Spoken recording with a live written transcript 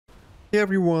Hey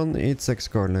everyone, it's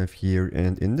xScarlife here,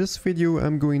 and in this video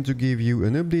I'm going to give you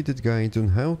an updated guide on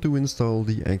how to install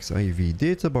the XIV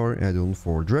Databar Addon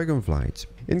for Dragonflight.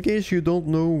 In case you don't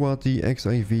know what the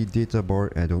XIV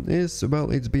Databar Addon is,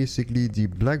 well, it's basically the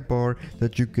black bar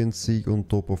that you can see on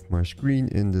top of my screen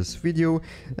in this video,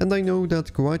 and I know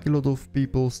that quite a lot of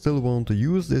people still want to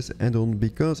use this addon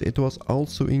because it was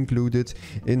also included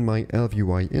in my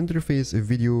LVUI interface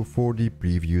video for the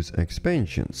previous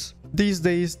expansions. These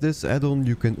days, this addon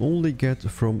you can only get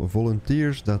from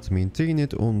volunteers that maintain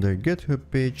it on their GitHub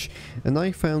page, and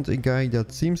I found a guy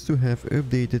that seems to have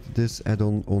updated this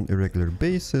addon on a regular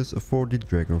basis for the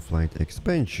Dragonflight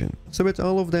expansion. So with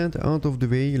all of that out of the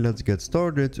way, let's get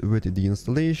started with the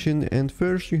installation, and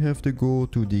first you have to go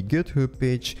to the GitHub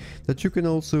page that you can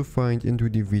also find into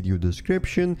the video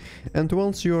description, and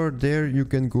once you are there you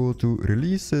can go to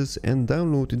releases and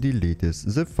download the latest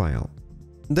zip file.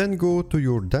 Then go to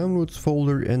your downloads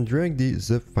folder and drag the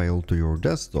zip file to your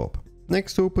desktop.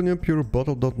 Next, open up your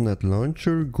bottle.net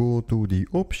launcher, go to the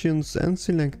options and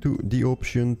select the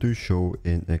option to show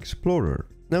in Explorer.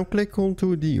 Now click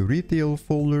onto the retail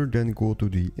folder, then go to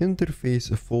the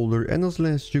interface folder, and as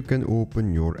last you can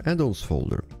open your addons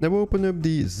folder. Now open up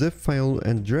the zip file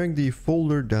and drag the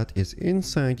folder that is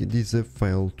inside the zip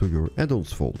file to your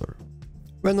addons folder.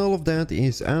 When all of that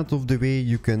is out of the way,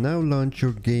 you can now launch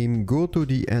your game, go to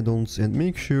the addons and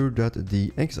make sure that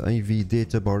the XIV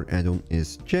Databar Addon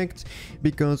is checked,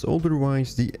 because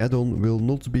otherwise the addon will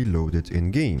not be loaded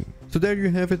in game. So there you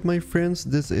have it, my friends.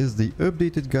 This is the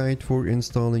updated guide for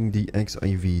installing the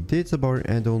XIV Databar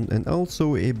Addon, and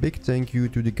also a big thank you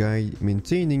to the guy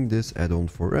maintaining this addon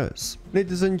for us.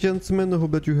 Ladies and gentlemen, I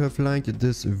hope that you have liked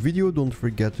this video. Don't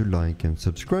forget to like and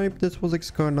subscribe. This was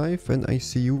xScarlife, and I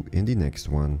see you in the next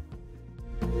one.